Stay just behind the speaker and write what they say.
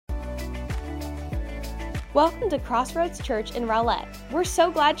Welcome to Crossroads Church in Rowlett. We're so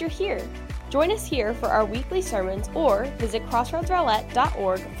glad you're here. Join us here for our weekly sermons or visit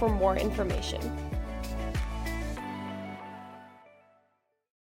crossroadsrowlett.org for more information.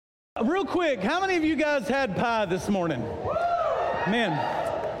 Real quick, how many of you guys had pie this morning? Man,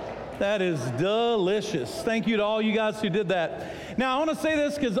 that is delicious. Thank you to all you guys who did that. Now, I want to say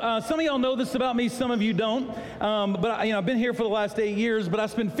this because some of y'all know this about me, some of you don't. But I've been here for the last 8 years, but I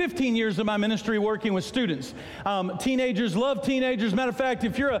spent 15 years of my ministry working with students. Teenagers love teenagers. Matter of fact,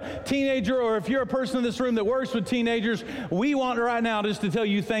 if you're a teenager or if you're a person in this room that works with teenagers, we want right now just to tell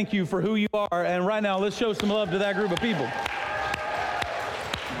you thank you for who you are. And right now, let's show some love to that group of people.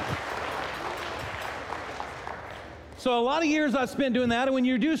 So a lot of years I spent doing that, and when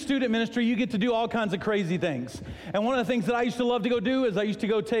you do student ministry, you get to do all kinds of crazy things. And one of the things that I used to love to go do is I used to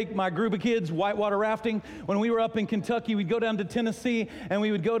go take my group of kids whitewater rafting. When we were up in Kentucky, we'd go down to Tennessee, and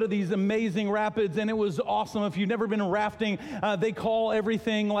we would go to these amazing rapids, and it was awesome. If you've never been rafting, they call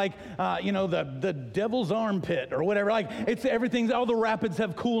everything like, the devil's armpit or whatever. Like, it's everything, all the rapids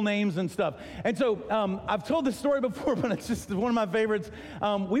have cool names and stuff. And so I've told this story before, but it's just one of my favorites.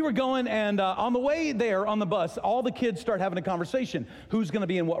 We were going, and on the way there on the bus, all the kids start having a conversation. Who's going to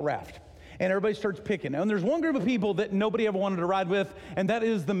be in what raft? And everybody starts picking. And there's one group of people that nobody ever wanted to ride with, and that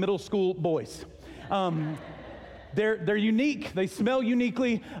is the middle school boys. They're unique. They smell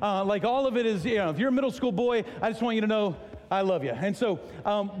uniquely. Like all of it is, if you're a middle school boy, I just want you to know I love you. And so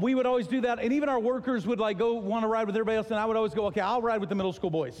we would always do that. And even our workers would go want to ride with everybody else, and I would always go, okay, I'll ride with the middle school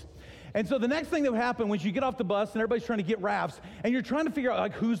boys. And so the next thing that would happen was you get off the bus and everybody's trying to get rafts, and you're trying to figure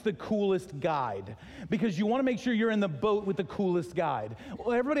out who's the coolest guide, because you want to make sure you're in the boat with the coolest guide.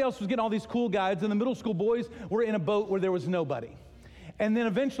 Well, everybody else was getting all these cool guides, and the middle school boys were in a boat where there was nobody. And then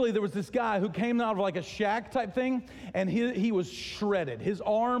eventually there was this guy who came out of a shack type thing, and he was shredded. His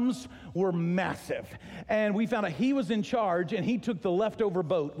arms were massive. And we found out he was in charge, and he took the leftover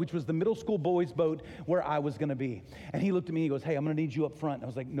boat, which was the middle school boys' boat where I was going to be. And he looked at me, he goes, hey, I'm going to need you up front. And I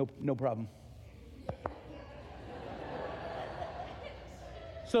was like, no problem.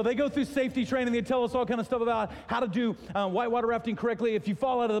 So they go through safety training. They tell us all kind of stuff about how to do whitewater rafting correctly. If you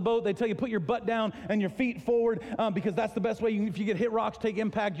fall out of the boat, they tell you put your butt down and your feet forward because that's the best way. If you get hit rocks, take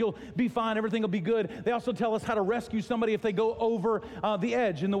impact, you'll be fine. Everything will be good. They also tell us how to rescue somebody if they go over the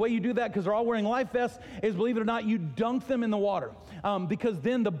edge. And the way you do that, because they're all wearing life vests, is, believe it or not, you dunk them in the water because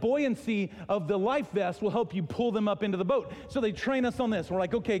then the buoyancy of the life vest will help you pull them up into the boat. So they train us on this. We're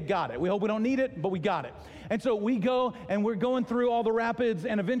like, okay, got it. We hope we don't need it, but we got it. And so we go, and we're going through all the rapids,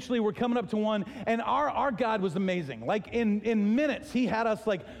 and eventually we're coming up to one, and our God was amazing. In minutes, he had us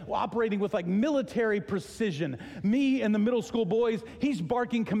operating with military precision. Me and the middle school boys, he's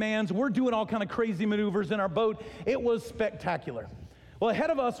barking commands. We're doing all kind of crazy maneuvers in our boat. It was spectacular. Well, ahead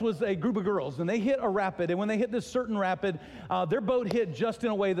of us was a group of girls, and they hit a rapid, and when they hit this certain rapid, their boat hit just in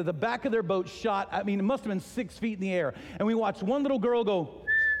a way that the back of their boat shot, it must have been 6 feet in the air. And we watched one little girl go,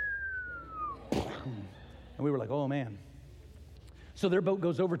 and we were like, oh, man. So their boat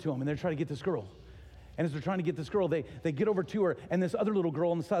goes over to them, and they're trying to get this girl. And as they're trying to get this girl, they get over to her, and this other little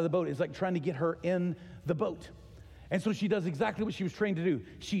girl on the side of the boat is trying to get her in the boat. And so she does exactly what she was trained to do.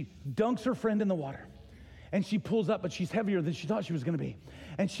 She dunks her friend in the water, and she pulls up, but she's heavier than she thought she was going to be.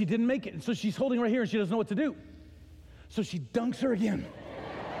 And she didn't make it, and so she's holding right here, and she doesn't know what to do. So she dunks her again.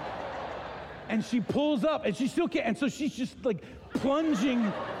 And she pulls up, and she still can't, and so she's just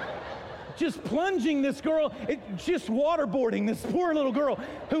plunging this girl, just waterboarding this poor little girl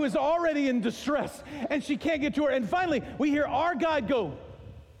who is already in distress, and she can't get to her. And finally, we hear our guide go,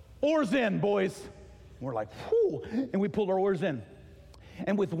 oars in, boys. And we're like, whew, and we pulled our oars in.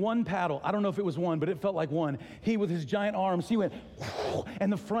 And with one paddle, I don't know if it was one, but it felt like one, he with his giant arms, he went, whew,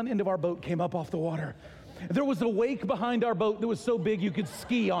 and the front end of our boat came up off the water. There was a wake behind our boat that was so big you could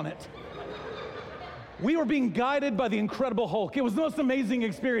ski on it. We were being guided by the Incredible Hulk. It was the most amazing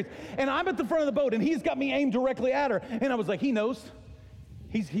experience. And I'm at the front of the boat, and he's got me aimed directly at her. And I was like, he knows.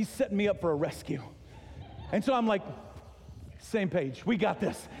 He's setting me up for a rescue. And so I'm like, same page. We got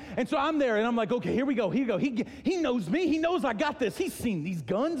this. And so I'm there, and I'm like, okay, here we go. He knows me. He knows I got this. He's seen these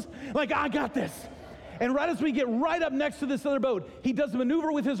guns. I got this. And right as we get right up next to this other boat, he does a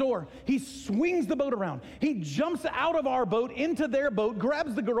maneuver with his oar. He swings the boat around. He jumps out of our boat into their boat,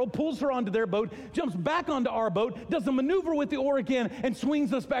 grabs the girl, pulls her onto their boat, jumps back onto our boat, does a maneuver with the oar again, and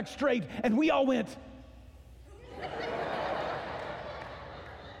swings us back straight. And we all went.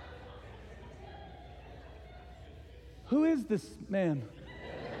 Who is this man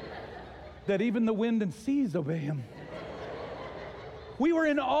that even the wind and seas obey him? We were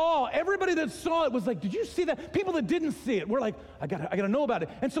in awe. Everybody that saw it was like, did you see that? People that didn't see it, we're like, I gotta know about it.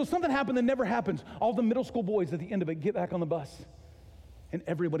 And so something happened that never happens. All the middle school boys at the end of it get back on the bus, and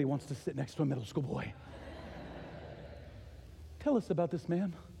everybody wants to sit next to a middle school boy. Tell us about this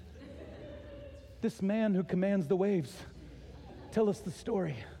man. This man who commands the waves. Tell us the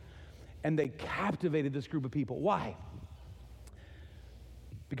story. And they captivated this group of people. Why?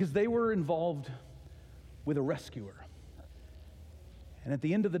 Because they were involved with a rescuer. And at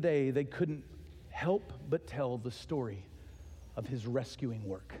the end of the day, they couldn't help but tell the story of his rescuing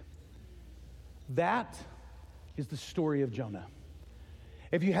work. That is the story of Jonah.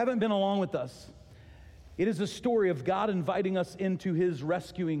 If you haven't been along with us, it is a story of God inviting us into his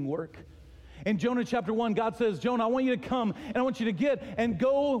rescuing work. In Jonah chapter 1, God says, Jonah, I want you to come and I want you to get and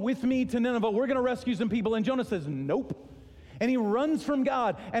go with me to Nineveh. We're going to rescue some people. And Jonah says, nope. And he runs from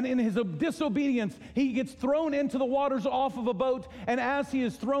God. And in his disobedience, he gets thrown into the waters off of a boat. And as he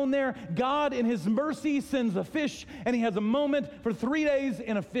is thrown there, God in his mercy sends a fish. And he has a moment for 3 days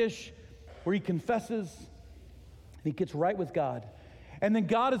in a fish where he confesses and he gets right with God. And then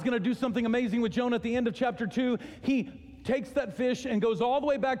God is going to do something amazing with Jonah at the end of chapter 2. He takes that fish and goes all the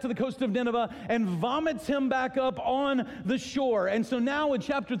way back to the coast of Nineveh and vomits him back up on the shore. And so now in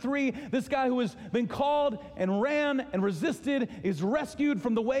chapter 3, this guy who has been called and ran and resisted is rescued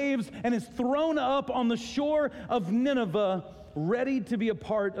from the waves and is thrown up on the shore of Nineveh, ready to be a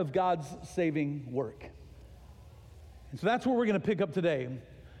part of God's saving work. And so that's where we're going to pick up today.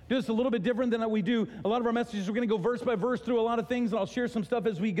 Just a little bit different than we do a lot of our messages. We're going to go verse by verse through a lot of things, and I'll share some stuff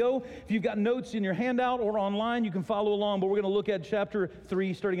as we go. If you've got notes in your handout or online, you can follow along, but we're going to look at chapter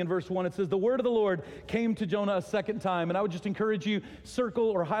 3, starting in verse 1. It says, the word of the Lord came to Jonah a second time, and I would just encourage you, circle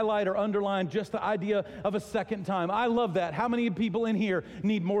or highlight or underline just the idea of a second time. I love that. How many people in here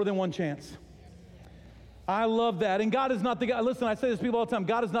need more than one chance? I love that. And God is not the God, listen, I say this to people all the time,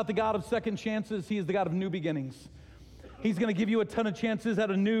 God is not the God of second chances. He is the God of new beginnings. He's going to give you a ton of chances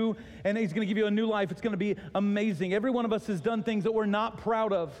at and he's going to give you a new life. It's going to be amazing. Every one of us has done things that we're not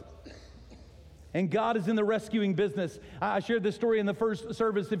proud of. And God is in the rescuing business. I shared this story in the first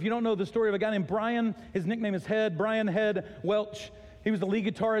service. If you don't know the story of a guy named Brian, his nickname is Brian Head Welch. He was the lead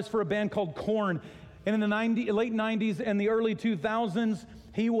guitarist for a band called Korn. And in the late 90s and the early 2000s,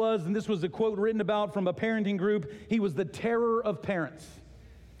 he was, and this was a quote written about from a parenting group, he was the terror of parents.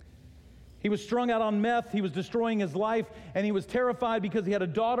 He was strung out on meth, he was destroying his life, and he was terrified because he had a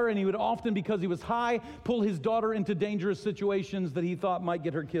daughter, and he would often, because he was high, pull his daughter into dangerous situations that he thought might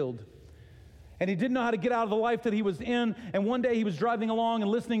get her killed. And he didn't know how to get out of the life that he was in, and one day he was driving along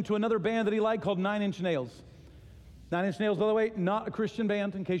and listening to another band that he liked called 9 Inch Nails. 9 Inch Nails, by the way, not a Christian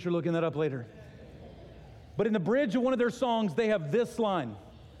band, in case you're looking that up later. But in the bridge of one of their songs, they have this line: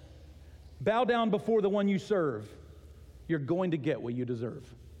 bow down before the one you serve, you're going to get what you deserve.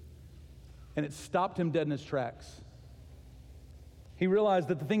 And it stopped him dead in his tracks. He realized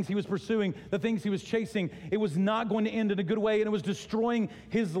that the things he was pursuing, the things he was chasing, it was not going to end in a good way, and it was destroying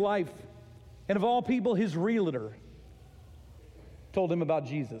his life. And of all people, his realtor told him about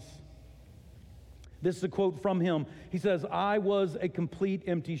Jesus. This is a quote from him. He says, I was a complete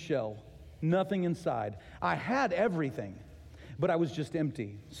empty shell, nothing inside. I had everything, but I was just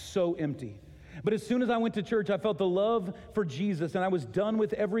empty, so empty. But as soon as I went to church, I felt the love for Jesus, and I was done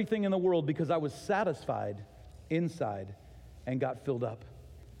with everything in the world because I was satisfied inside and got filled up.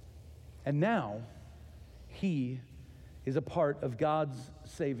 And now, he is a part of God's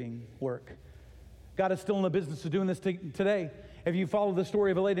saving work. God is still in the business of doing this today. If you follow the story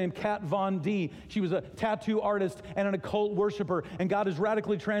of a lady named Kat Von D, she was a tattoo artist and an occult worshiper, and God has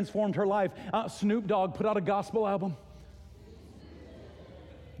radically transformed her life. Snoop Dogg put out a gospel album.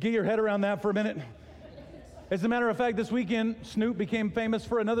 Get your head around that for a minute. As a matter of fact, this weekend, Snoop became famous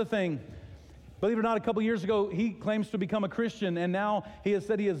for another thing. Believe it or not, a couple years ago, he claims to become a Christian, and now he has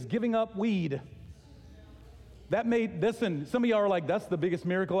said he is giving up weed. Listen, some of y'all are like, that's the biggest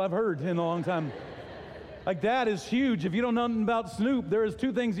miracle I've heard in a long time. Like, that is huge. If you don't know nothing about Snoop, there is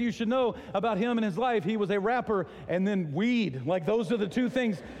two things that you should know about him and his life. He was a rapper and then weed. Like, those are the two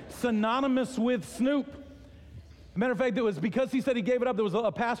things synonymous with Snoop. As a matter of fact, it was because he said he gave it up. There was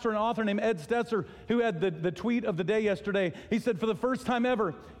a pastor and author named Ed Stetzer who had the tweet of the day yesterday. He said, for the first time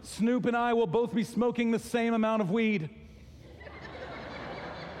ever, Snoop and I will both be smoking the same amount of weed.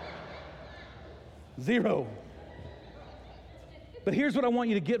 0. But here's what I want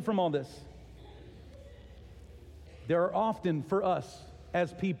you to get from all this. There are often, for us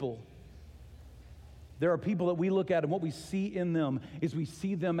as people, there are people that we look at and what we see in them is we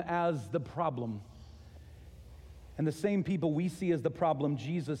see them as the problem. And the same people we see as the problem,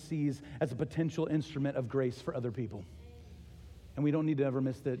 Jesus sees as a potential instrument of grace for other people. And we don't need to ever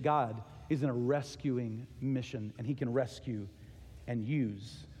miss that God is in a rescuing mission, and he can rescue and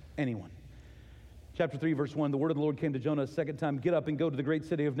use anyone. Chapter 3, verse 1, the word of the Lord came to Jonah a second time, get up and go to the great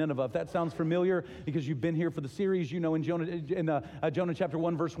city of Nineveh. If that sounds familiar because you've been here for the series, you know in Jonah chapter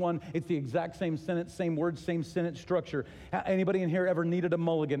 1, verse 1, it's the exact same sentence, same words, same sentence structure. Anybody in here ever needed a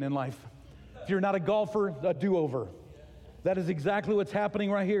mulligan in life? If you're not a golfer, a do-over. That is exactly what's happening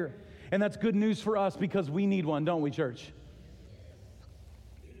right here. And that's good news for us because we need one, don't we, church?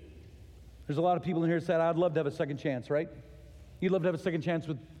 There's a lot of people in here that said, I'd love to have a second chance, right? You'd love to have a second chance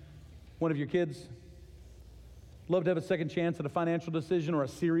with one of your kids. Love to have a second chance at a financial decision or a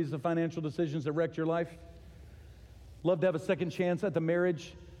series of financial decisions that wrecked your life. Love to have a second chance at the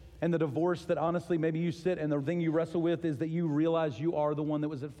marriage and the divorce that honestly maybe you sit and the thing you wrestle with is that you realize you are the one that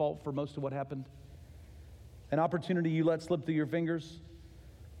was at fault for most of what happened. An opportunity you let slip through your fingers.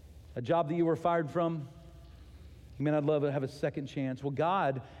 A job that you were fired from. Man, I'd love to have a second chance. Well,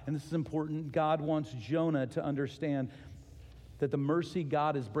 God, and this is important, God wants Jonah to understand that the mercy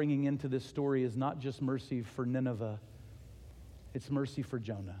God is bringing into this story is not just mercy for Nineveh, it's mercy for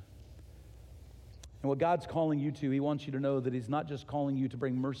Jonah. And what God's calling you to, he wants you to know that he's not just calling you to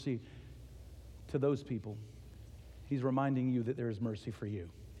bring mercy to those people. He's reminding you that there is mercy for you.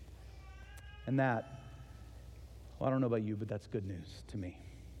 And that, well, I don't know about you, but that's good news to me.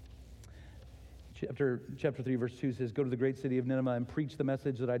 Chapter 3, verse 2 says, go to the great city of Nineveh and preach the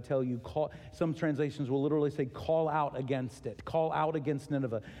message that I tell you. Some translations will literally say, call out against it. Call out against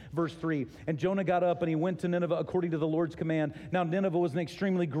Nineveh. Verse 3, and Jonah got up and he went to Nineveh according to the Lord's command. Now, Nineveh was an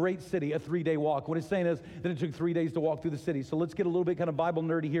extremely great city, a 3-day walk. What it's saying is that it took 3 days to walk through the city. So let's get a little bit kind of Bible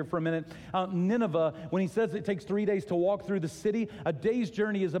nerdy here for a minute. Nineveh, when he says it takes 3 days to walk through the city, a day's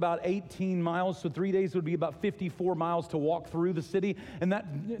journey is about 18 miles. So 3 days would be about 54 miles to walk through the city. And that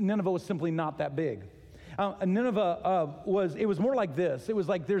Nineveh was simply not that big. Nineveh was more like this. It was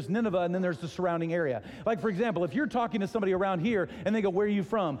like there's Nineveh and then there's the surrounding area. Like, for example, if you're talking to somebody around here and they go, where are you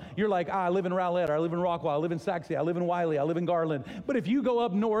from? You're like, I live in Rowlett, or I live in Rockwall, I live in Saxe, I live in Wiley, I live in Garland. But if you go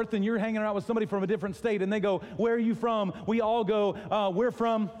up north and you're hanging out with somebody from a different state and they go, where are you from? We all go, we're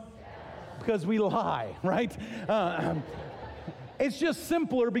from, because we lie, right? It's just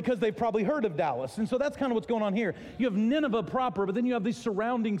simpler because they've probably heard of Dallas. And so that's kind of what's going on here. You have Nineveh proper, but then you have these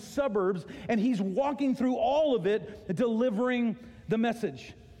surrounding suburbs, and he's walking through all of it, delivering the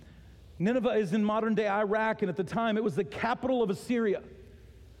message. Nineveh is in modern-day Iraq, and at the time, it was the capital of Assyria.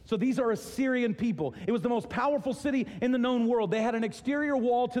 So these are Assyrian people. It was the most powerful city in the known world. They had an exterior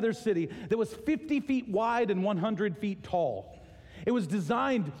wall to their city that was 50 feet wide and 100 feet tall. It was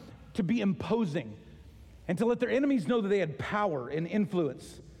designed to be imposing and to let their enemies know that they had power and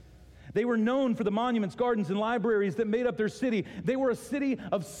influence. They were known for the monuments, gardens, and libraries that made up their city. They were a city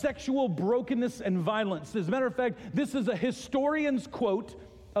of sexual brokenness and violence. As a matter of fact, this is a historian's quote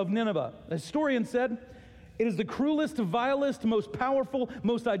of Nineveh. A historian said, it is the cruelest, vilest, most powerful,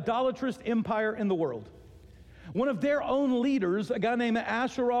 most idolatrous empire in the world. One of their own leaders, a guy named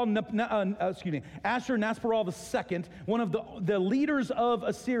Ashur Nasparol II, one of the leaders of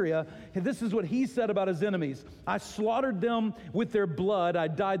Assyria, this is what he said about his enemies. I slaughtered them with their blood. I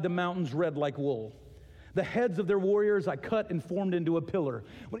dyed the mountains red like wool. The heads of their warriors I cut and formed into a pillar.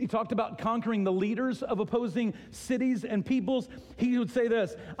 When he talked about conquering the leaders of opposing cities and peoples, he would say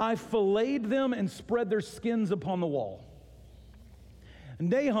this, I filleted them and spread their skins upon the wall.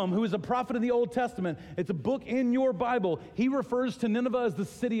 Nahum, who is a prophet in the Old Testament, it's a book in your Bible, he refers to Nineveh as the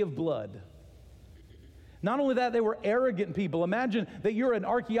city of blood. Not only that, they were arrogant people. Imagine that you're an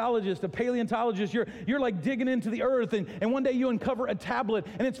archaeologist, a paleontologist, you're like digging into the earth, and one day you uncover a tablet,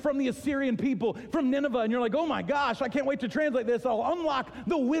 and it's from the Assyrian people, from Nineveh, and you're like, oh my gosh, I can't wait to translate this. I'll unlock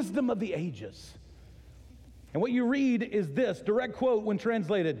the wisdom of the ages. And what you read is this, direct quote when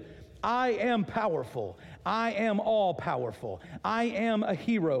translated, I am powerful. I am all-powerful. I am a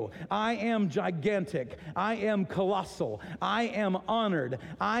hero. I am gigantic. I am colossal. I am honored.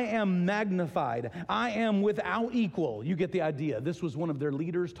 I am magnified. I am without equal. You get the idea. This was one of their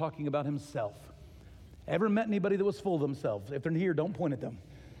leaders talking about himself. Ever met anybody that was full of themselves? If they're here, don't point at them.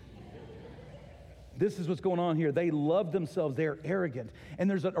 This is what's going on here. They love themselves. They're arrogant. And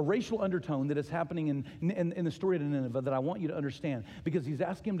there's a racial undertone that is happening in the story of Nineveh that I want you to understand, because he's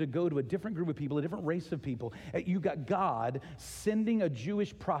asking him to go to a different group of people, a different race of people. You got God sending a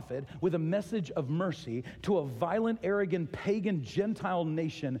Jewish prophet with a message of mercy to a violent, arrogant, pagan, Gentile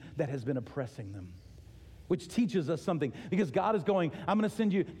nation that has been oppressing them. which teaches us something, because God is going, I'm going to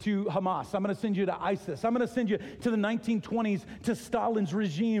send you to Hamas. I'm going to send you to ISIS. I'm going to send you to the 1920s, to Stalin's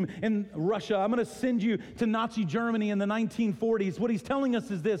regime in Russia. I'm going to send you to Nazi Germany in the 1940s. What he's telling us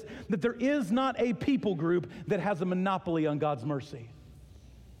is this, that there is not a people group that has a monopoly on God's mercy.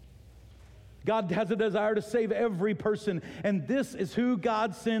 God has a desire to save every person, and this is who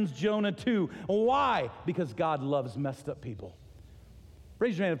God sends Jonah to. Why? Because God loves messed up people.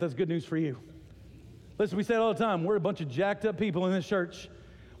 Raise your hand if that's good news for you. Listen, we say it all the time. We're a bunch of jacked up people in this church.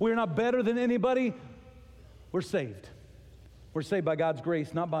 We're not better than anybody. We're saved. We're saved by God's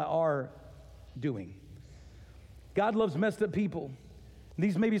grace, not by our doing. God loves messed up people.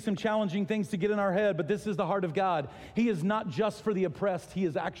 These may be some challenging things to get in our head, but this is the heart of God. He is not just for the oppressed. He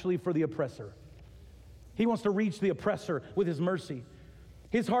is actually for the oppressor. He wants to reach the oppressor with his mercy.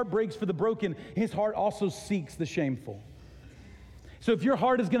 His heart breaks for the broken. His heart also seeks the shameful. So if your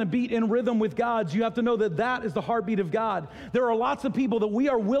heart is going to beat in rhythm with God's, you have to know that that is the heartbeat of God. There are lots of people that we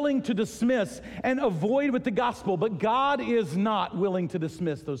are willing to dismiss and avoid with the gospel, but God is not willing to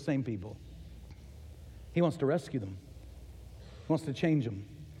dismiss those same people. He wants to rescue them. He wants to change them.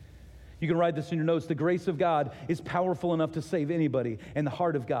 You can write this in your notes. The grace of God is powerful enough to save anybody, and the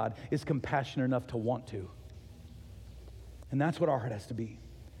heart of God is compassionate enough to want to. And that's what our heart has to be.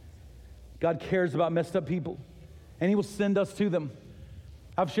 God cares about messed up people, and he will send us to them.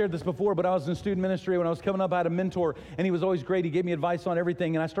 I've shared this before, but I was in student ministry. When I was coming up, I had a mentor, and he was always great. He gave me advice on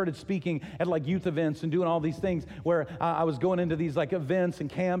everything, and I started speaking at like youth events and doing all these things where I was going into these like events and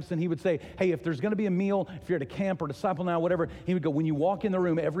camps, and he would say, hey, if there's going to be a meal, if you're at a camp or Disciple Now, whatever, he would go, when you walk in the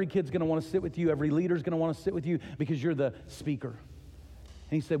room, every kid's going to want to sit with you, every leader's going to want to sit with you because you're the speaker. And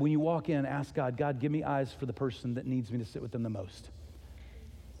he said, when you walk in, ask God, God, give me eyes for the person that needs me to sit with them the most.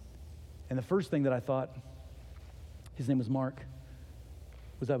 And the first thing that I thought, his name was Mark,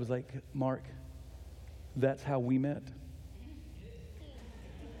 I was like, Mark, that's how we met.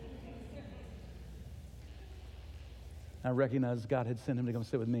 I recognized God had sent him to come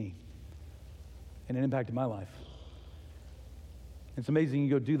sit with me, and it impacted my life. It's amazing you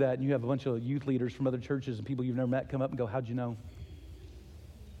go do that, and you have a bunch of youth leaders from other churches and people you've never met come up and go, how'd you know?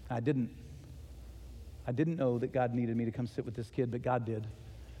 I didn't know that God needed me to come sit with this kid, but God did.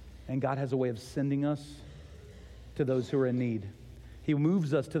 And God has a way of sending us to those who are in need. He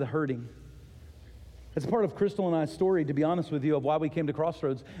moves us to the hurting. It's part of Crystal and I's story, to be honest with you, of why we came to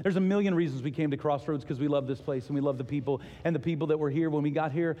Crossroads. There's a million reasons we came to Crossroads, because we love this place and we love the people. And the people that were here when we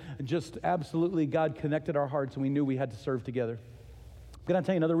got here, just absolutely God connected our hearts, and we knew we had to serve together. Can I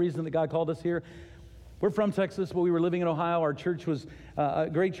tell you another reason that God called us here? We're from Texas, but we were living in Ohio. Our church was a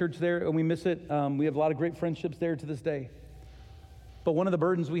great church there, and we miss it. We have a lot of great friendships there to this day. But one of the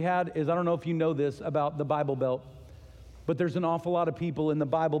burdens we had is, I don't know if you know this about the Bible Belt, but there's an awful lot of people in the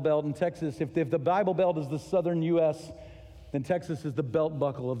Bible Belt in Texas. If the Bible Belt is the southern U.S., then Texas is the belt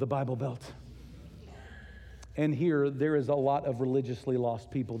buckle of the Bible Belt. And here, there is a lot of religiously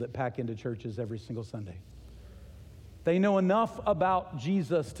lost people that pack into churches every single Sunday. They know enough about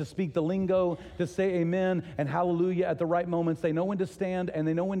Jesus to speak the lingo, to say amen and hallelujah at the right moments. They know when to stand and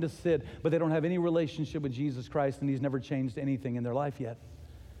they know when to sit, but they don't have any relationship with Jesus Christ, and he's never changed anything in their life yet.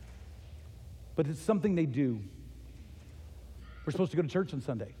 But it's something they do. We're supposed to go to church on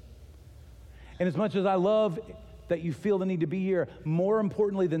Sunday. And as much as I love that you feel the need to be here, more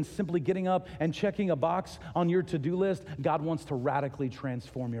importantly than simply getting up and checking a box on your to-do list, God wants to radically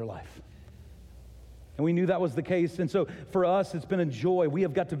transform your life. And we knew that was the case. And so for us, it's been a joy. We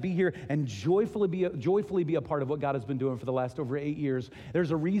have got to be here and joyfully be a part of what God has been doing for the last over 8 years.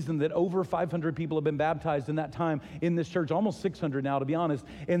 There's a reason that over 500 people have been baptized in that time in this church, almost 600 now, to be honest,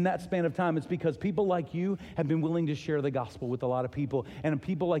 in that span of time. It's because people like you have been willing to share the gospel with a lot of people, and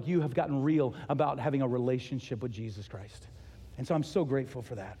people like you have gotten real about having a relationship with Jesus Christ. And so I'm so grateful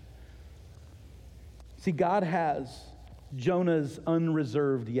for that. See, God has Jonah's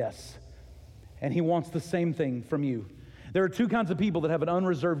unreserved yes. And he wants the same thing from you. There are two kinds of people that have an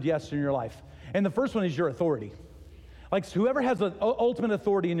unreserved yes in your life. And the first one is your authority. Like whoever has an ultimate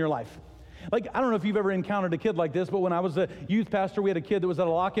authority in your life. Like, I don't know if you've ever encountered a kid like this, but when I was a youth pastor, we had a kid that was at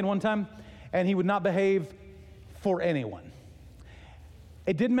a lock-in one time, and he would not behave for anyone.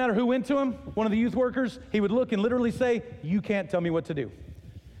 It didn't matter who went to him, one of the youth workers, he would look and literally say, you can't tell me what to do.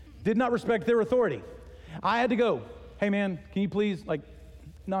 Did not respect their authority. I had to go, hey man, can you please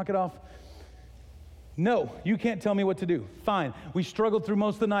knock it off? No, you can't tell me what to do. Fine. We struggled through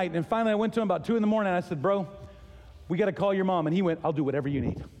most of the night, and finally I went to him about 2 a.m, and I said, bro, we got to call your mom. And he went, I'll do whatever you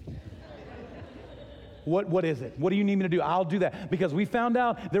need. What is it? What do you need me to do? I'll do that. Because we found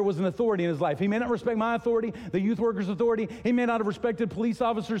out there was an authority in his life. He may not respect my authority, the youth worker's authority. He may not have respected police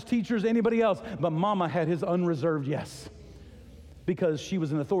officers, teachers, anybody else. But Mama had his unreserved yes. Because she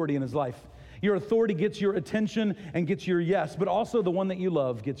was an authority in his life. Your authority gets your attention and gets your yes. But also the one that you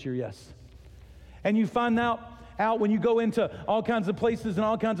love gets your yes. And you find out when you go into all kinds of places and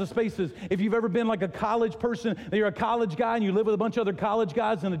all kinds of spaces. If you've ever been like a college person, you're a college guy and you live with a bunch of other college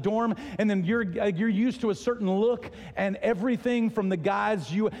guys in a dorm, and then you're used to a certain look, and everything from the guys,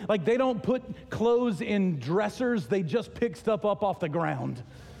 they don't put clothes in dressers, they just pick stuff up off the ground.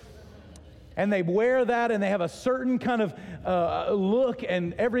 And they wear that, and they have a certain kind of look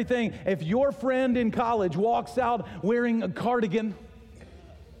and everything. If your friend in college walks out wearing a cardigan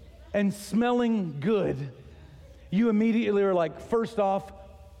and smelling good, you immediately are like, first off,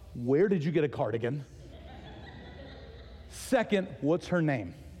 where did you get a cardigan? Second, what's her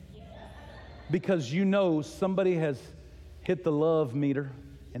name? Because you know somebody has hit the love meter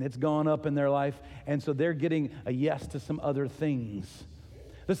and it's gone up in their life, and so they're getting a yes to some other things.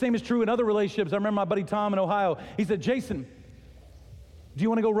 The same is true in other relationships. I remember my buddy Tom in Ohio. He said, Jason, do you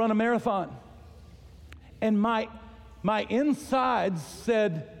want to go run a marathon? And my insides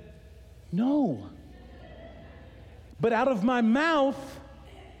said, no. But out of my mouth,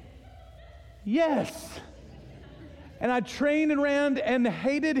 yes. And I trained and ran and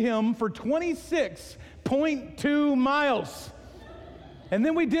hated him for 26.2 miles. And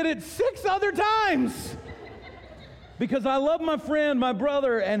then we did it 6 other times. Because I love my friend, my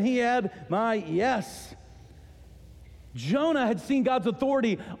brother, and he had my yes. Jonah had seen God's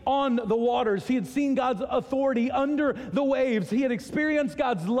authority on the waters. He had seen God's authority under the waves. He had experienced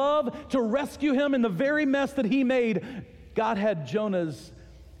God's love to rescue him in the very mess that he made. God had Jonah's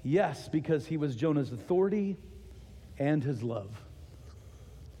yes because he was Jonah's authority and his love.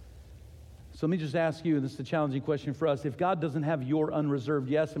 So let me just ask you, and this is a challenging question for us, if God doesn't have your unreserved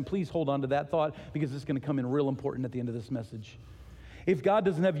yes, and please hold on to that thought because it's going to come in real important at the end of this message. If God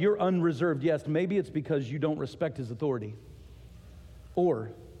doesn't have your unreserved yes, maybe it's because you don't respect his authority,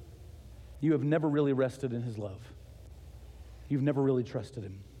 or you have never really rested in his love. You've never really trusted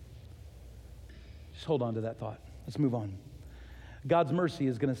him. Just hold on to that thought. Let's move on. God's mercy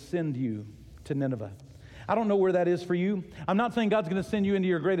is going to send you to Nineveh. I don't know where that is for you. I'm not saying God's going to send you into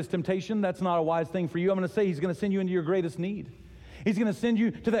your greatest temptation. That's not a wise thing for you. I'm going to say he's going to send you into your greatest need. He's going to send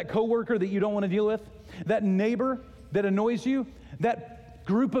you to that coworker that you don't want to deal with, that neighbor that annoys you, that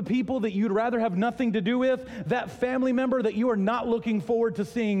group of people that you'd rather have nothing to do with, that family member that you are not looking forward to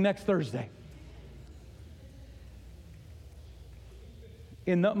seeing next Thursday.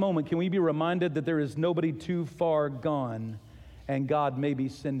 In that moment, can we be reminded that there is nobody too far gone, and God may be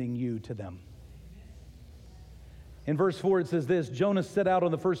sending you to them? In verse 4, it says this: Jonah set out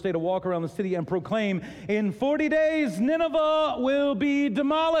on the first day to walk around the city and proclaim, in 40 days, Nineveh will be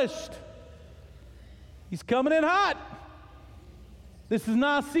demolished. He's coming in hot. This is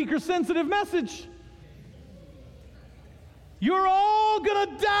not a seeker-sensitive message. You're all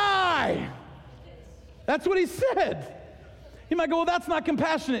gonna die. That's what he said. You might go, well, that's not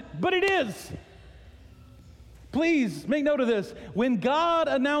compassionate, but it is. Please make note of this. When God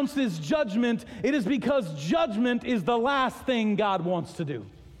announces judgment, it is because judgment is the last thing God wants to do.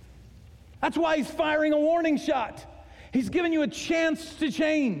 That's why he's firing a warning shot. He's giving you a chance to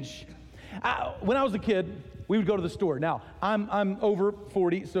change. When I was a kid, we would go to the store. Now, I'm over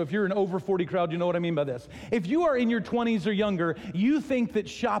 40, so if you're an over 40 crowd, you know what I mean by this. If you are in your 20s or younger, you think that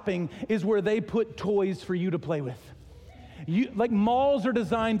shopping is where they put toys for you to play with. Like malls are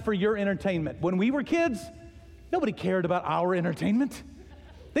designed for your entertainment. When we were kids, nobody cared about our entertainment.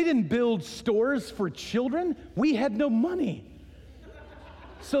 They didn't build stores for children. We had no money.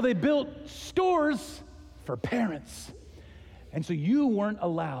 So they built stores for parents. And so you weren't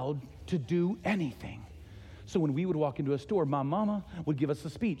allowed to do anything. So when we would walk into a store, my mama would give us a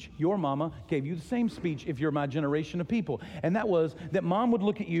speech. Your mama gave you the same speech if you're my generation of people. And that was that mom would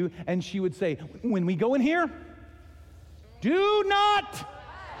look at you and she would say, when we go in here, do not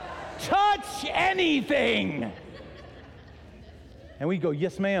touch anything. And we'd go,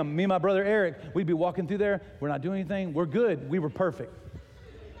 yes, ma'am. Me and my brother Eric, we'd be walking through there. We're not doing anything. We're good. We were perfect.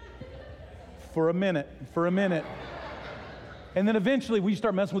 For a minute. And then eventually we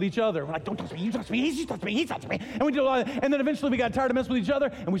start messing with each other. We're like, don't touch me, you touch me, he touched me, he touched me. And we do all that. And then eventually we got tired of messing with each other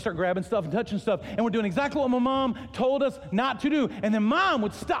and we start grabbing stuff and touching stuff. And we're doing exactly what my mom told us not to do. And then mom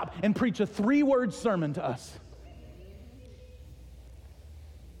would stop and preach a 3-word sermon to us.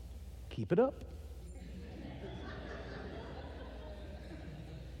 Keep it up.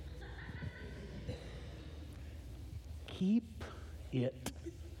 Keep it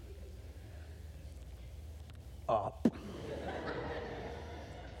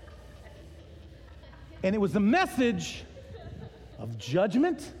And it was a message of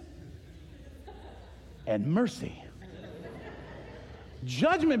judgment and mercy.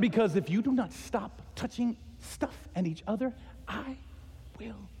 Judgment, because if you do not stop touching stuff and each other, I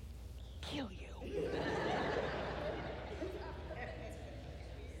will kill you.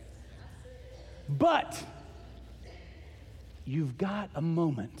 But you've got a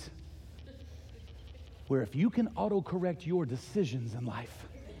moment where if you can autocorrect your decisions in life,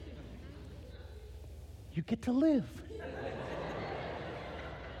 you get to live.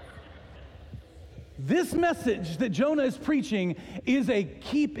 This message that Jonah is preaching is a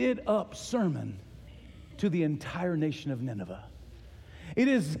keep it up sermon to the entire nation of Nineveh. It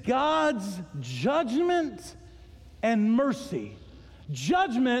is God's judgment and mercy.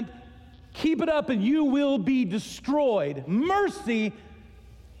 Judgment, keep it up and you will be destroyed. Mercy,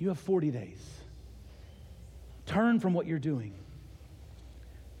 you have 40 days. Turn from what you're doing.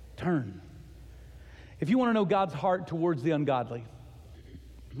 Turn. If you want to know God's heart towards the ungodly,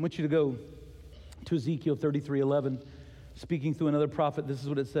 I want you to go to Ezekiel 33:11, speaking through another prophet. This is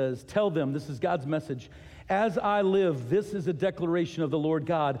what it says. Tell them, this is God's message, as I live, this is a declaration of the Lord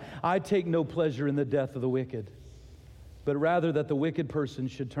God. I take no pleasure in the death of the wicked, but rather that the wicked person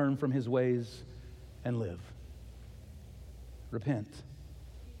should turn from his ways and live. Repent.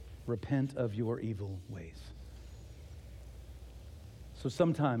 Repent of your evil ways. So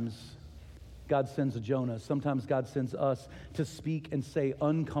sometimes God sends a Jonah. Sometimes God sends us to speak and say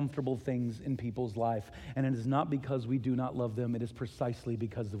uncomfortable things in people's life. And it is not because we do not love them. It is precisely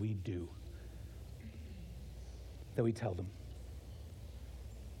because we do that we tell them.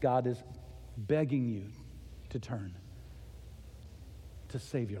 God is begging you to turn, to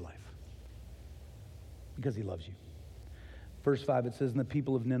save your life, because he loves you. Verse 5, it says, and the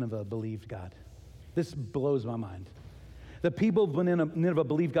people of Nineveh believed God. This blows my mind. The people of Nineveh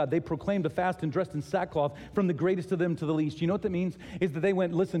believed God. They proclaimed a fast and dressed in sackcloth, from the greatest of them to the least. You know what that means? Is that they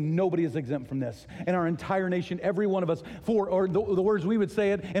went, listen, nobody is exempt from this. And our entire nation, every one of us, or the words we would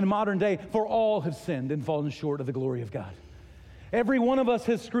say it in modern day, for all have sinned and fallen short of the glory of God. Every one of us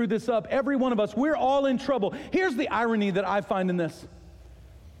has screwed this up. Every one of us, we're all in trouble. Here's the irony that I find in this.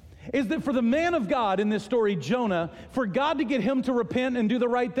 Is that for the man of God in this story, Jonah, for God to get him to repent and do the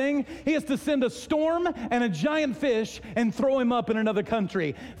right thing, he has to send a storm and a giant fish and throw him up in another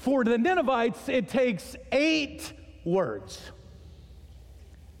country. For the Ninevites, it takes 8 words.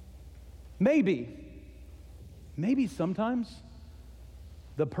 Maybe sometimes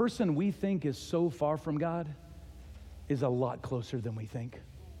the person we think is so far from God is a lot closer than we think.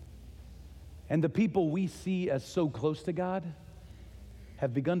 And the people we see as so close to God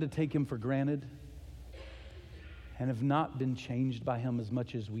have begun to take him for granted and have not been changed by him as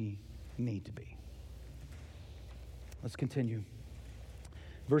much as we need to be. Let's continue.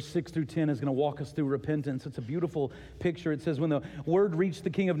 Verse 6 through 10 is going to walk us through repentance. It's a beautiful picture. It says, when the word reached the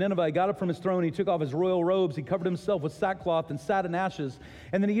king of Nineveh, he got up from his throne, he took off his royal robes, he covered himself with sackcloth and sat in ashes,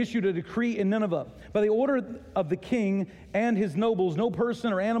 and then he issued a decree in Nineveh. By the order of the king and his nobles, no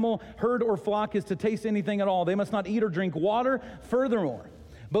person or animal, herd or flock is to taste anything at all. They must not eat or drink water. Furthermore,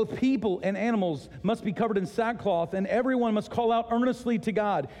 both people and animals must be covered in sackcloth, and everyone must call out earnestly to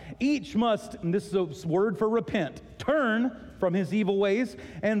God. Each must, and this is a word for repent, turn from his evil ways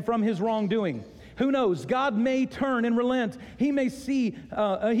and from his wrongdoing. Who knows? God may turn and relent. He may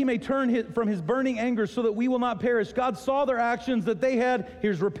turn from his burning anger so that we will not perish. God saw their actions that they had,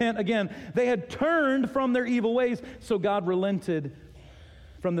 here's repent again, they had turned from their evil ways, so God relented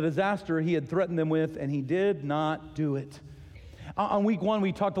from the disaster he had threatened them with, and he did not do it. On week 1,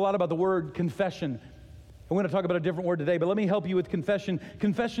 we talked a lot about the word confession. I'm going to talk about a different word today, but let me help you with confession.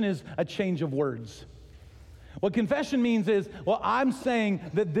 Confession is a change of words. What confession means is, well, I'm saying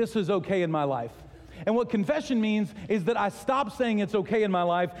that this is okay in my life. And what confession means is that I stop saying it's okay in my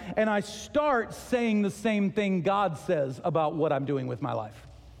life and I start saying the same thing God says about what I'm doing with my life.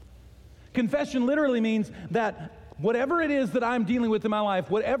 Confession literally means that whatever it is that I'm dealing with in my life,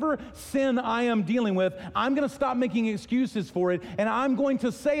 whatever sin I am dealing with, I'm going to stop making excuses for it, and I'm going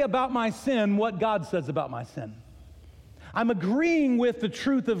to say about my sin what God says about my sin. I'm agreeing with the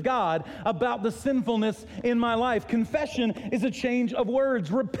truth of God about the sinfulness in my life. Confession is a change of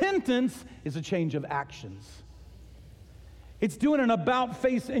words. Repentance is a change of actions. It's doing an about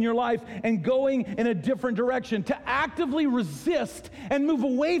face in your life and going in a different direction, to actively resist and move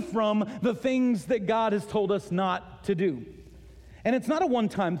away from the things that God has told us not to do. And it's not a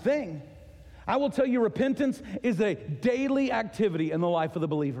one-time thing. I will tell you, repentance is a daily activity in the life of the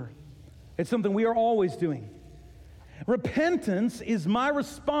believer. It's something we are always doing. Repentance is my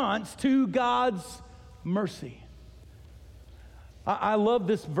response to God's mercy. I love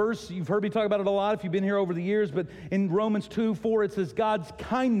this verse. You've heard me talk about it a lot if you've been here over the years, but in Romans 2:4 it says, God's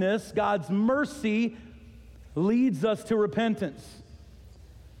kindness, God's mercy leads us to repentance.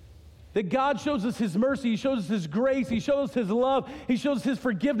 That God shows us His mercy, He shows us His grace, He shows us His love, He shows us His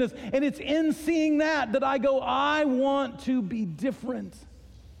forgiveness. And it's in seeing that I go, I want to be different.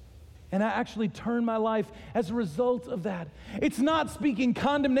 And I actually turn my life as a result of that. It's not speaking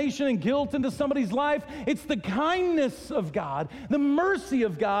condemnation and guilt into somebody's life. It's the kindness of God, the mercy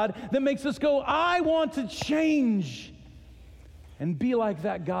of God that makes us go, I want to change and be like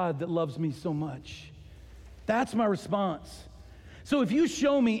that God that loves me so much. That's my response. So if you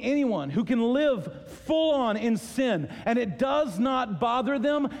show me anyone who can live full on in sin and it does not bother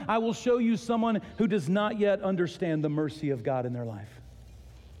them, I will show you someone who does not yet understand the mercy of God in their life.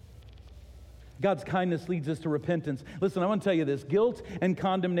 God's kindness leads us to repentance. Listen, I want to tell you this. Guilt and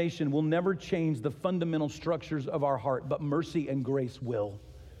condemnation will never change the fundamental structures of our heart, but mercy and grace will.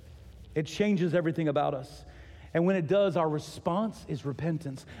 It changes everything about us. And when it does, our response is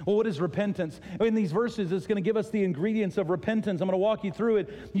repentance. Well, what is repentance? In these verses, it's going to give us the ingredients of repentance. I'm going to walk you through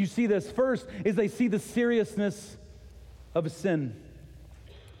it. You see this. First is they see the seriousness of a sin.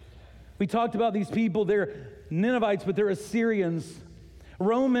 We talked about these people. They're Ninevites, but they're Assyrians.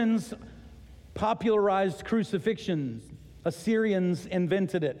 Romans popularized crucifixions. Assyrians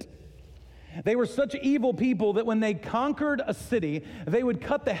invented it. They were such evil people that when they conquered a city, they would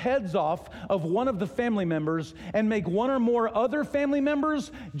cut the heads off of one of the family members and make one or more other family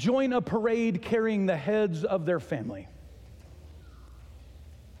members join a parade carrying the heads of their family.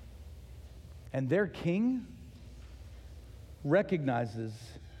 And their king recognizes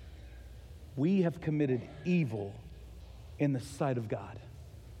we have committed evil in the sight of God.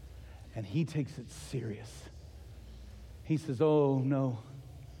 And he takes it serious. He says, oh, no.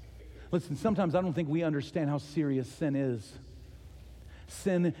 Listen, sometimes I don't think we understand how serious sin is.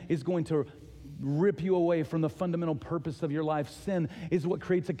 Sin is going to rip you away from the fundamental purpose of your life. Sin is what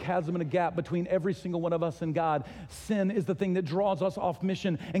creates a chasm and a gap between every single one of us and God. Sin is the thing that draws us off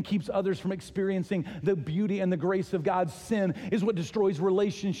mission and keeps others from experiencing the beauty and the grace of God. Sin is what destroys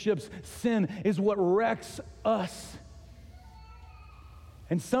relationships. Sin is what wrecks us.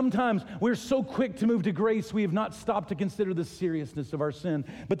 And sometimes we're so quick to move to grace, we have not stopped to consider the seriousness of our sin.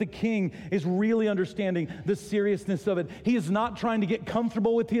 But the king is really understanding the seriousness of it. He is not trying to get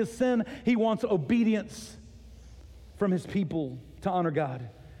comfortable with his sin. He wants obedience from his people to honor God.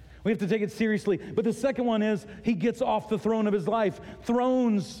 We have to take it seriously. But the second one is he gets off the throne of his life.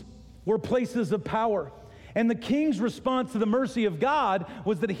 Thrones were places of power. And the king's response to the mercy of God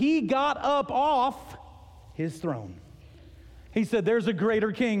was that he got up off his throne. He said, there's a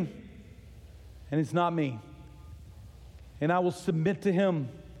greater king, and it's not me. And I will submit to him,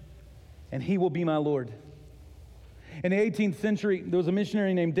 and he will be my Lord. In the 18th century, there was a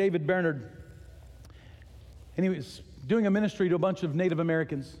missionary named David Bernard, and he was doing a ministry to a bunch of Native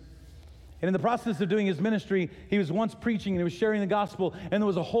Americans. And in the process of doing his ministry, he was once preaching, and he was sharing the gospel, and there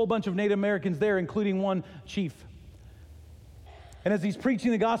was a whole bunch of Native Americans there, including one chief. And as he's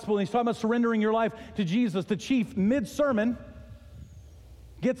preaching the gospel, and he's talking about surrendering your life to Jesus, the chief, mid-sermon,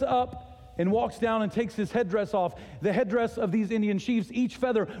 gets up and walks down and takes his headdress off. The headdress of these Indian chiefs, each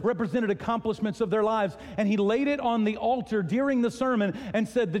feather represented accomplishments of their lives. And he laid it on the altar during the sermon and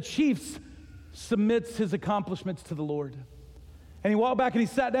said, the chief submits his accomplishments to the Lord. And he walked back and he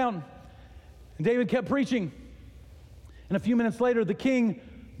sat down. And David kept preaching. And a few minutes later, the king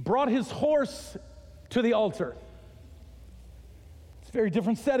brought his horse to the altar. It's a very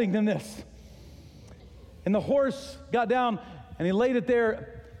different setting than this. And the horse got down and he laid it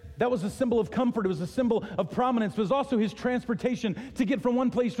there. That was a symbol of comfort. It was a symbol of prominence. It was also his transportation to get from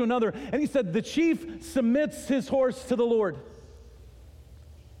one place to another. And he said, the chief submits his horse to the Lord. And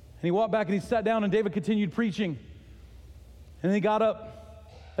he walked back and he sat down, and David continued preaching. And then he got up.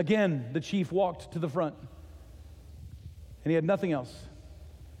 Again, the chief walked to the front. And he had nothing else.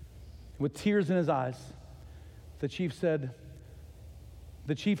 With tears in his eyes, the chief said,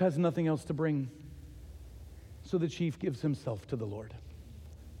 the chief has nothing else to bring. So the chief gives himself to the Lord.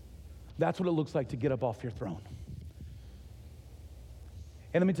 That's what it looks like to get up off your throne.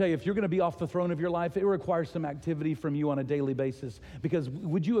 And let me tell you, if you're going to be off the throne of your life, it requires some activity from you on a daily basis. Because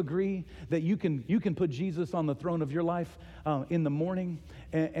would you agree that you can put Jesus on the throne of your life in the morning,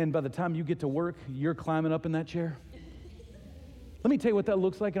 and by the time you get to work, you're climbing up in that chair? Let me tell you what that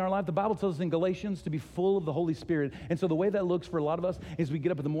looks like in our life. The Bible tells us in Galatians to be full of the Holy Spirit. And so the way that looks for a lot of us is we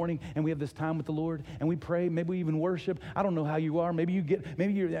get up in the morning and we have this time with the Lord and we pray. Maybe we even worship. I don't know how you are. Maybe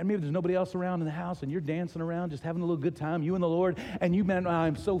there's nobody else around in the house and you're dancing around, just having a little good time, you and the Lord. And you, man,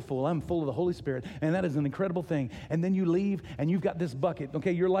 I'm so full. I'm full of the Holy Spirit. And that is an incredible thing. And then you leave and you've got this bucket.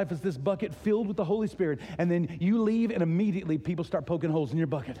 Okay, your life is this bucket filled with the Holy Spirit. And then you leave and immediately people start poking holes in your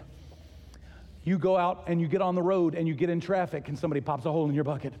bucket. You go out and you get on the road and you get in traffic and somebody pops a hole in your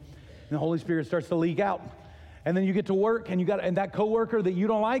bucket. And the Holy Spirit starts to leak out. And then you get to work and that coworker that you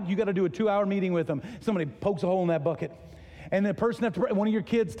don't like, you got to do a 2-hour meeting with them. Somebody pokes a hole in that bucket. And the person one of your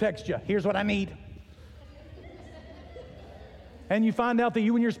kids texts you, here's what I need. And you find out that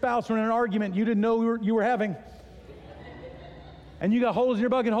you and your spouse were in an argument you didn't know you were having. And you got holes in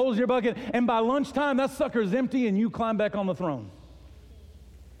your bucket. And by lunchtime, that sucker is empty and you climb back on the throne.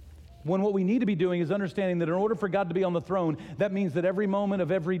 When what we need to be doing is understanding that in order for God to be on the throne, that means that every moment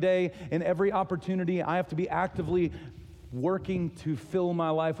of every day and every opportunity, I have to be actively working to fill my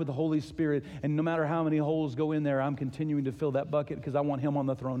life with the Holy Spirit. And no matter how many holes go in there, I'm continuing to fill that bucket because I want Him on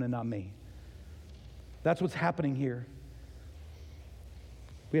the throne and not me. That's what's happening here.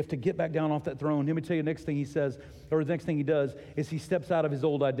 We have to get back down off that throne. Let me tell you the next thing He says, or the next thing He does, is He steps out of His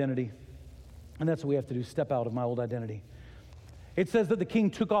old identity. And that's what we have to do, step out of my old identity. It says that the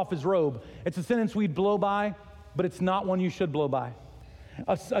king took off his robe. It's a sentence we'd blow by, but it's not one you should blow by.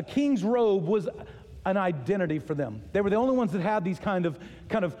 A king's robe was an identity for them. They were the only ones that had these kind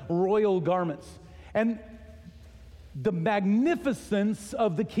of royal garments. And the magnificence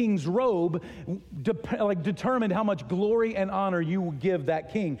of the king's robe determined how much glory and honor you would give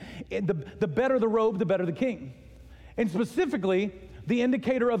that king. The better the robe, the better the king. And specifically, the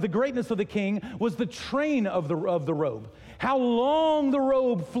indicator of the greatness of the king was the train of the robe. How long the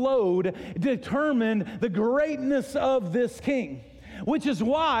robe flowed determined the greatness of this king. Which is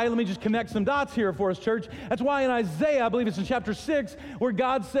why, let me just connect some dots here for us, church. That's why in Isaiah, I believe it's in chapter 6, where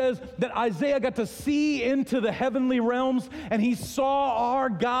God says that Isaiah got to see into the heavenly realms and he saw our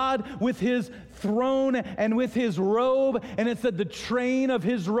God with His throne and with His robe. And it said the train of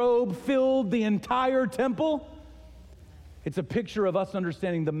His robe filled the entire temple. It's a picture of us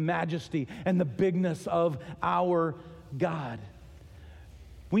understanding the majesty and the bigness of our God.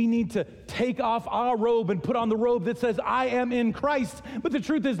 We need to take off our robe and put on the robe that says, I am in Christ. But the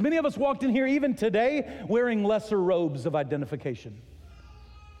truth is, many of us walked in here even today wearing lesser robes of identification.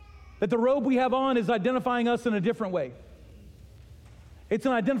 That the robe we have on is identifying us in a different way. It's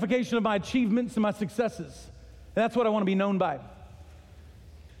an identification of my achievements and my successes. And that's what I want to be known by.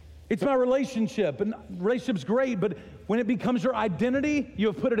 It's my relationship, and relationship's great, but when it becomes your identity, you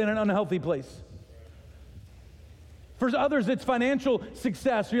have put it in an unhealthy place. For others, it's financial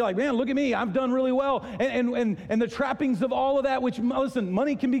success. You're like, man, look at me, I've done really well. And the trappings of all of that, which, listen,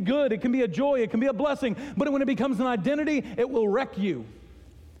 money can be good, it can be a joy, it can be a blessing, but when it becomes an identity, it will wreck you.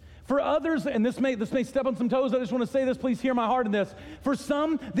 For others, and this may step on some toes, I just want to say this, please hear my heart in this. For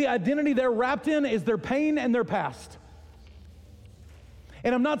some, the identity they're wrapped in is their pain and their past.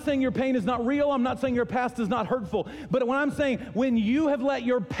 And I'm not saying your pain is not real, I'm not saying your past is not hurtful, but when I'm saying when you have let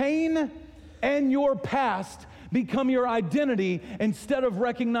your pain and your past become your identity, instead of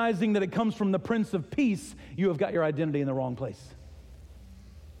recognizing that it comes from the Prince of Peace, you have got your identity in the wrong place.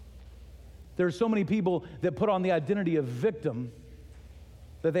 There are so many people that put on the identity of victim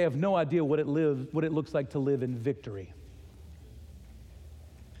that they have no idea what it looks like to live in victory.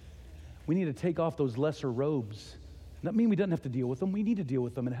 We need to take off those lesser robes. Doesn't mean we don't have to deal with them. We need to deal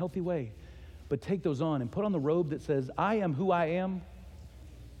with them in a healthy way. But take those on and put on the robe that says, I am who I am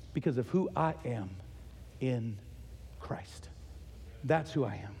because of who I am in Christ. That's who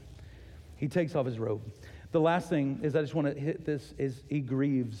I am. He takes off his robe. The last thing is, I just want to hit this, is he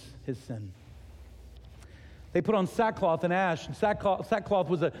grieves his sin. They put on sackcloth and ash. Sackcloth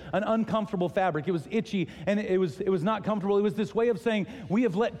was an uncomfortable fabric. It was itchy and it was not comfortable. It was this way of saying, we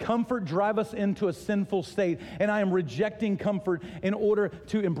have let comfort drive us into a sinful state, and I am rejecting comfort in order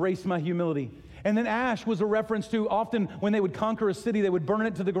to embrace my humility. And then ash was a reference to often when they would conquer a city, they would burn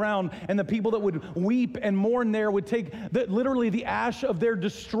it to the ground, and the people that would weep and mourn there would take literally the ash of their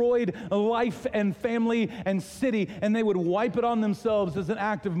destroyed life and family and city, and they would wipe it on themselves as an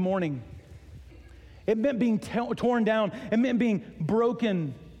act of mourning. It meant being torn down. It meant being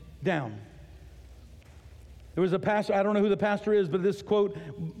broken down. There was a pastor, I don't know who the pastor is, but this quote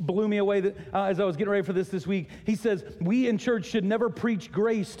blew me away as I was getting ready for this week. He says, we in church should never preach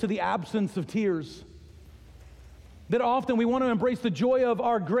grace to the absence of tears. That often we want to embrace the joy of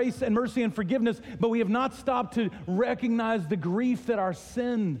our grace and mercy and forgiveness, but we have not stopped to recognize the grief that our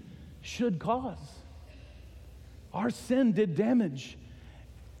sin should cause. Our sin did damage.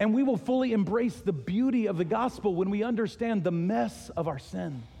 And we will fully embrace the beauty of the gospel when we understand the mess of our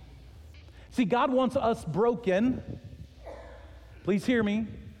sin. See, God wants us broken. Please hear me.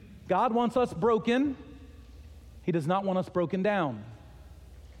 God wants us broken. He does not want us broken down.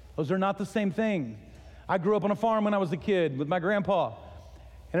 Those are not the same thing. I grew up on a farm when I was a kid with my grandpa.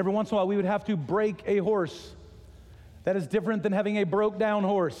 And every once in a while we would have to break a horse. That is different than having a broke down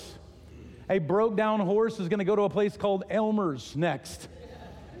horse. A broke down horse is going to go to a place called Elmer's next.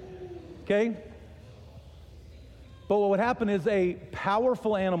 Okay? But what would happen is a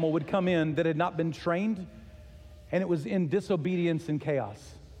powerful animal would come in that had not been trained, and it was in disobedience and chaos.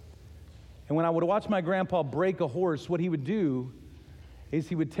 And when I would watch my grandpa break a horse, what he would do is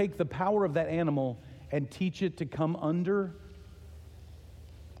he would take the power of that animal and teach it to come under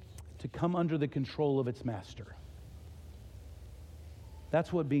the control of its master.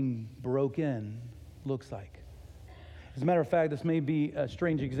 That's what being broken looks like. As a matter of fact, this may be a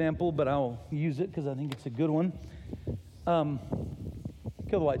strange example, but I'll use it because I think it's a good one.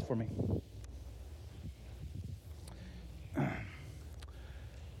 Kill the lights for me.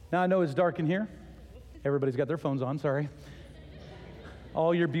 Now I know it's dark in here. Everybody's got their phones on, sorry.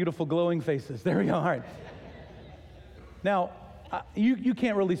 All your beautiful glowing faces. There we go, all right. Now, you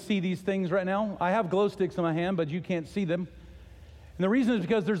can't really see these things right now. I have glow sticks in my hand, but you can't see them. And the reason is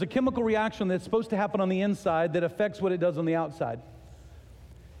because there's a chemical reaction that's supposed to happen on the inside that affects what it does on the outside.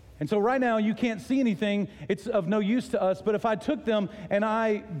 And so right now you can't see anything. It's of no use to us. But if I took them and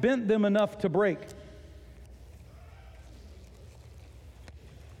I bent them enough to break,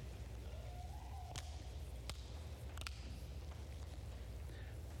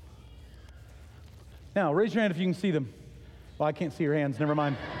 now raise your hand if you can see them. Well, I can't see your hands. Never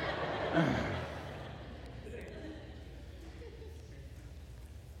mind.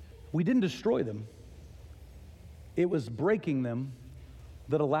 We didn't destroy them. It was breaking them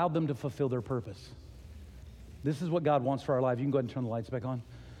that allowed them to fulfill their purpose. This is what God wants for our life. You can go ahead and turn the lights back on.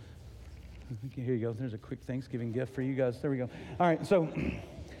 Here you go. There's a quick Thanksgiving gift for you guys. There we go. All right, so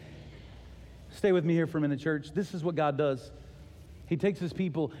stay with me here for a minute, church. This is what God does. He takes his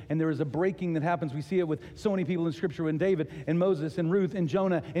people, and there is a breaking that happens. We see it with so many people in Scripture, in David, and Moses, and Ruth, and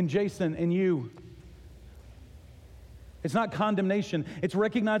Jonah, and Jason, and you. It's not condemnation. It's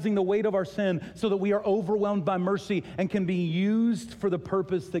recognizing the weight of our sin so that we are overwhelmed by mercy and can be used for the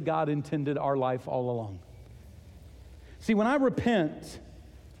purpose that God intended our life all along. See, when I repent,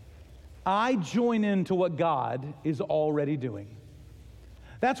 I join into what God is already doing.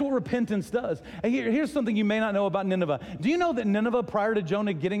 That's what repentance does. And here's something you may not know about Nineveh. Do you know that Nineveh, prior to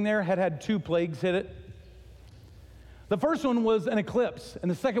Jonah getting there, had 2 plagues hit it? The first one was an eclipse,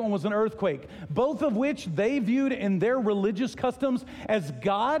 and the second one was an earthquake, both of which they viewed in their religious customs as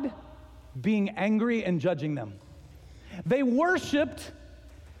God being angry and judging them. They worshiped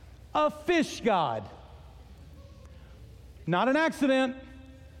a fish god. Not an accident.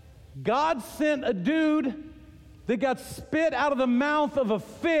 God sent a dude that got spit out of the mouth of a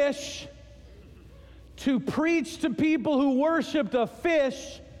fish to preach to people who worshiped a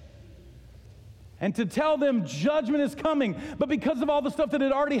fish and to tell them judgment is coming. But because of all the stuff that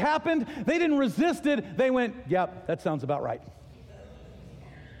had already happened, they didn't resist it. They went, yep, that sounds about right.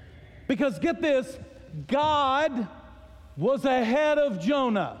 Because get this, God was ahead of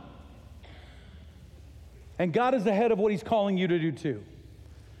Jonah. And God is ahead of what he's calling you to do too.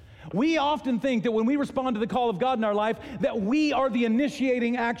 We often think that when we respond to the call of God in our life, that we are the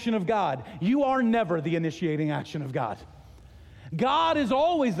initiating action of God. You are never the initiating action of God. God is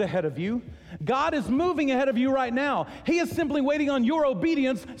always ahead of you. God is moving ahead of you right now. He is simply waiting on your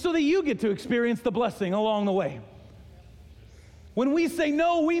obedience so that you get to experience the blessing along the way. When we say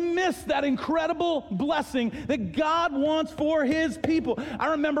no, we miss that incredible blessing that God wants for his people.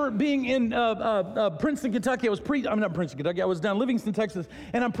 I remember being in Princeton, Kentucky. I was down in Livingston, Texas,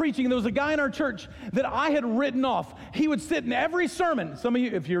 and I'm preaching, and there was a guy in our church that I had written off. He would sit in every sermon. Some of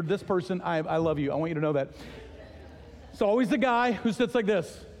you, if you're this person, I love you. I want you to know that. It's always the guy who sits like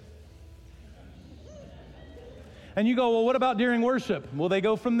this. And you go, well, what about during worship? Well, they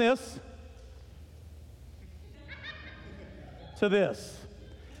go from this to this.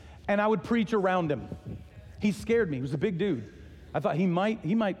 And I would preach around him. He scared me. He was a big dude. I thought he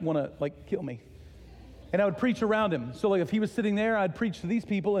might want to kill me. And I would preach around him. So if he was sitting there, I'd preach to these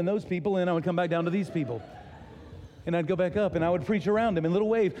people and those people, and I would come back down to these people. And I'd go back up, and I would preach around him in little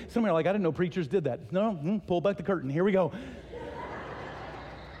waves. Some are like, I didn't know preachers did that. No, pull back the curtain. Here we go.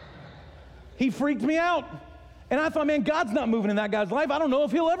 He freaked me out. And I thought, man, God's not moving in that guy's life. I don't know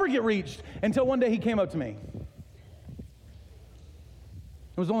if he'll ever get reached. Until one day he came up to me.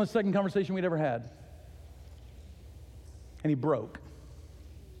 It was only the second conversation we'd ever had. And he broke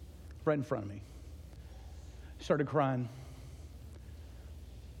right in front of me. Started crying.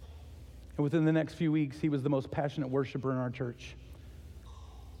 And within the next few weeks, he was the most passionate worshiper in our church.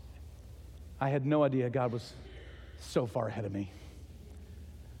 I had no idea God was so far ahead of me.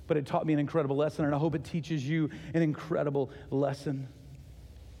 But it taught me an incredible lesson, and I hope it teaches you an incredible lesson.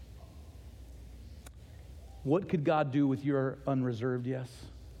 What could God do with your unreserved yes?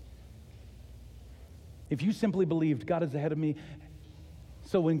 If you simply believed God is ahead of me,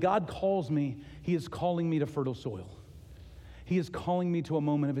 so when God calls me, he is calling me to fertile soil. He is calling me to a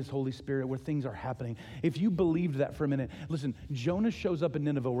moment of his Holy Spirit where things are happening. If you believed that for a minute, listen, Jonah shows up in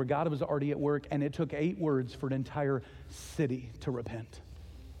Nineveh where God was already at work, and it took 8 words for an entire city to repent.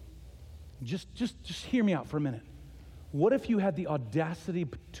 Just hear me out for a minute. What if you had the audacity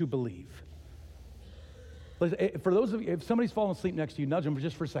to believe? For those of you, if somebody's falling asleep next to you, nudge them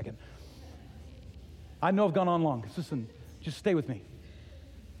just for a second. I know I've gone on long. Listen, just stay with me.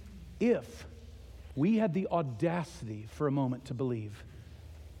 If we had the audacity for a moment to believe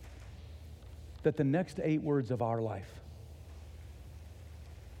that the next 8 words of our life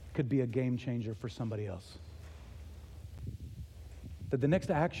could be a game changer for somebody else, that the next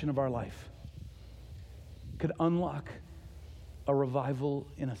action of our life could unlock a revival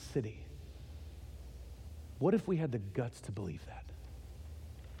in a city, what if we had the guts to believe that?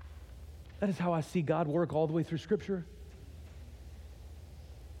 That is how I see God work all the way through Scripture.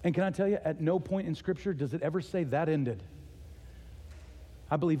 And can I tell you, at no point in Scripture does it ever say that ended.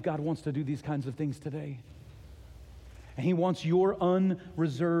 I believe God wants to do these kinds of things today. And he wants your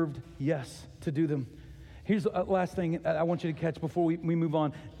unreserved yes to do them. Here's the last thing I want you to catch before we move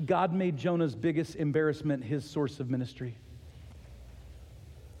on. God made Jonah's biggest embarrassment his source of ministry.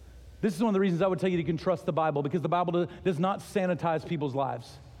 This is one of the reasons I would tell you can trust the Bible, because the Bible does not sanitize people's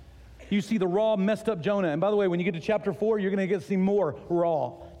lives. You see the raw, messed up Jonah. And by the way, when you get to chapter 4, you're going to get to see more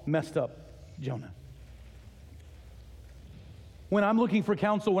raw, messed up Jonah. When I'm looking for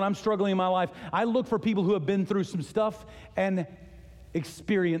counsel, when I'm struggling in my life, I look for people who have been through some stuff and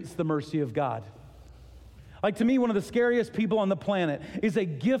experienced the mercy of God. Like, to me, one of the scariest people on the planet is a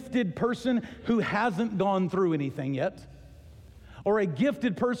gifted person who hasn't gone through anything yet, or a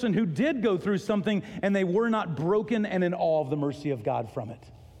gifted person who did go through something and they were not broken and in awe of the mercy of God from it.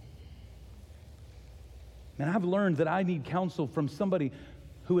 And I've learned that I need counsel from somebody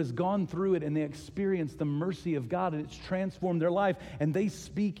who has gone through it and they experienced the mercy of God and it's transformed their life and they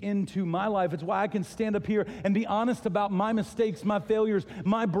speak into my life. It's why I can stand up here and be honest about my mistakes, my failures,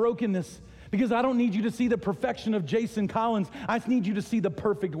 my brokenness, because I don't need you to see the perfection of Jason Collins. I just need you to see the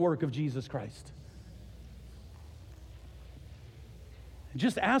perfect work of Jesus Christ.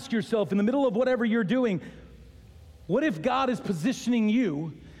 Just ask yourself, in the middle of whatever you're doing, what if God is positioning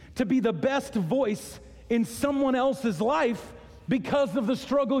you to be the best voice in someone else's life because of the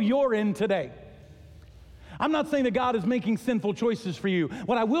struggle you're in today? I'm not saying that God is making sinful choices for you.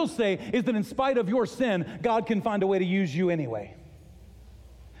 What I will say is that in spite of your sin, God can find a way to use you anyway.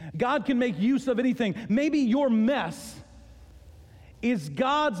 God can make use of anything. Maybe your mess is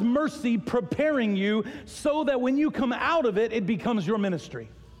God's mercy preparing you so that when you come out of it, it becomes your ministry.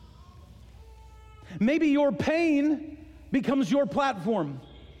 Maybe your pain becomes your platform.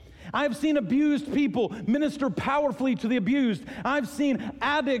 I've seen abused people minister powerfully to the abused. I've seen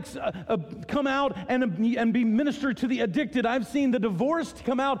addicts come out and be ministered to the addicted. I've seen the divorced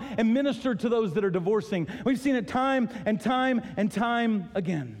come out and minister to those that are divorcing. We've seen it time and time and time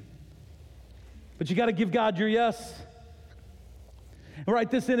again. But you got to give God your yes. And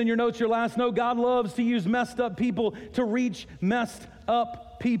write this in your notes, your last note. God loves to use messed up people to reach messed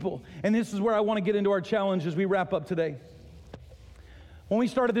up people. And this is where I want to get into our challenge as we wrap up today. When we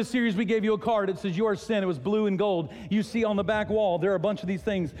started this series, we gave you a card. It says, "Your sin." It was blue and gold. You see on the back wall, there are a bunch of these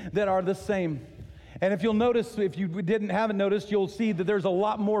things that are the same. And if you'll notice, if you haven't noticed, you'll see that there's a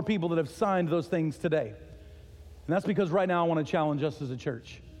lot more people that have signed those things today. And that's because right now I want to challenge us as a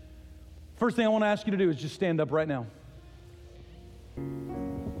church. First thing I want to ask you to do is just stand up right now.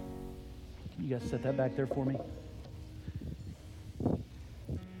 You guys set that back there for me.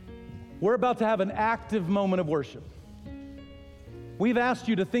 We're about to have an active moment of worship. We've asked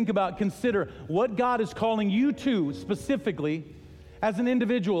you to think about, consider what God is calling you to specifically as an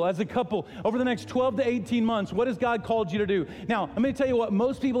individual, as a couple, over the next 12 to 18 months. What has God called you to do? Now, I'm going to tell you what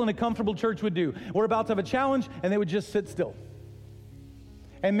most people in a comfortable church would do. We're about to have a challenge, and they would just sit still.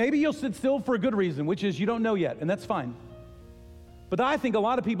 And maybe you'll sit still for a good reason, which is you don't know yet, and that's fine. But I think a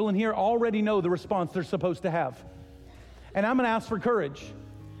lot of people in here already know the response they're supposed to have. And I'm going to ask for courage.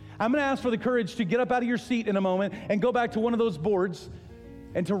 I'm going to ask for the courage to get up out of your seat in a moment and go back to one of those boards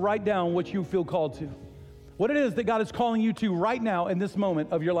and to write down what you feel called to. what it is that God is calling you to right now in this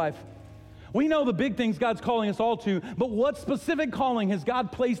moment of your life. We know the big things God's calling us all to, but what specific calling has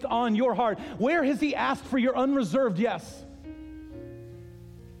God placed on your heart? Where has He asked for your unreserved yes?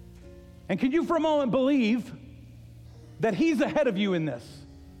 And can you for a moment believe that He's ahead of you in this?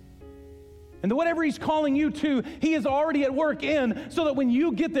 And that whatever He's calling you to, He is already at work in, so that when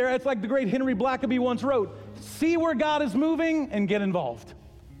you get there, it's like the great Henry Blackaby once wrote, see where God is moving and get involved.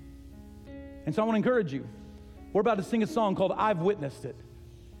 And so I want to encourage you. We're about to sing a song called I've Witnessed It.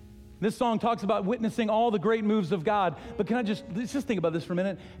 This song talks about witnessing all the great moves of God. But let's just think about this for a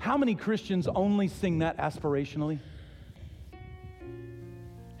minute. How many Christians only sing that aspirationally?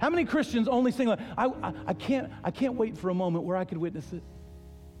 How many Christians only sing like, I can't wait for a moment where I could witness it?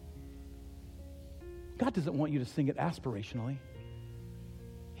 God doesn't want you to sing it aspirationally.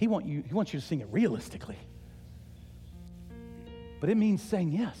 He wants you to sing it realistically. But it means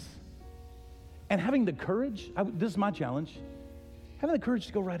saying yes. And having the courage, this is my challenge, having the courage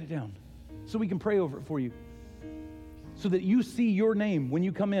to go write it down so we can pray over it for you. So that you see your name when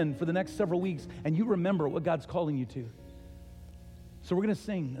you come in for the next several weeks and you remember what God's calling you to. So we're going to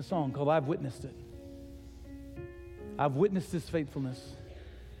sing a song called I've Witnessed It. I've witnessed His faithfulness.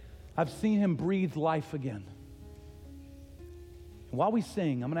 I've seen Him breathe life again. And while we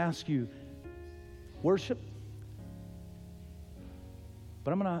sing, I'm going to ask you, worship.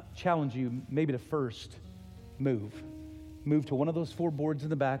 But I'm going to challenge you maybe to first move. Move to one of those 4 boards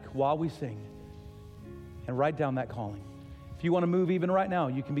in the back while we sing and write down that calling. If you want to move even right now,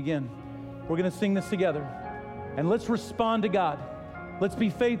 you can begin. We're going to sing this together. And let's respond to God. Let's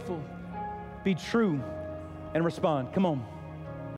be faithful, be true, and respond. Come on.